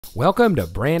Welcome to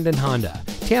Brandon Honda,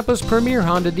 Tampa's premier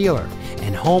Honda dealer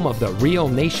and home of the real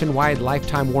nationwide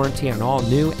lifetime warranty on all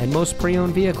new and most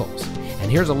pre-owned vehicles. And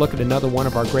here's a look at another one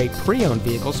of our great pre-owned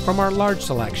vehicles from our large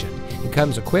selection. It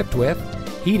comes equipped with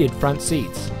heated front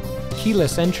seats,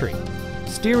 keyless entry,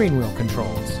 steering wheel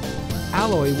controls,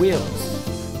 alloy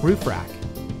wheels, roof rack,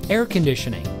 air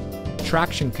conditioning,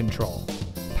 traction control,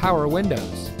 power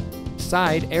windows,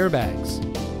 side airbags,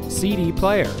 CD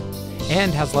player,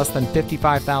 and has less than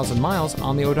 55,000 miles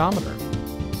on the odometer.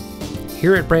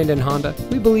 Here at Brandon Honda,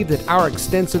 we believe that our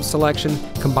extensive selection,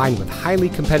 combined with highly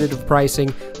competitive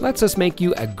pricing, lets us make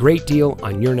you a great deal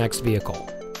on your next vehicle.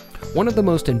 One of the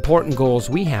most important goals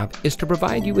we have is to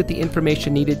provide you with the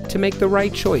information needed to make the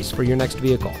right choice for your next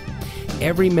vehicle.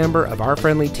 Every member of our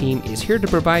friendly team is here to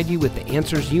provide you with the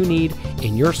answers you need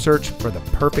in your search for the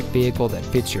perfect vehicle that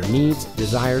fits your needs,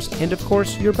 desires, and of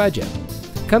course, your budget.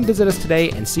 Come visit us today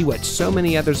and see what so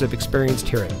many others have experienced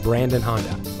here at Brandon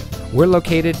Honda. We're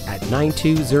located at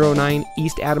 9209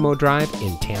 East Adamo Drive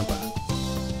in Tampa.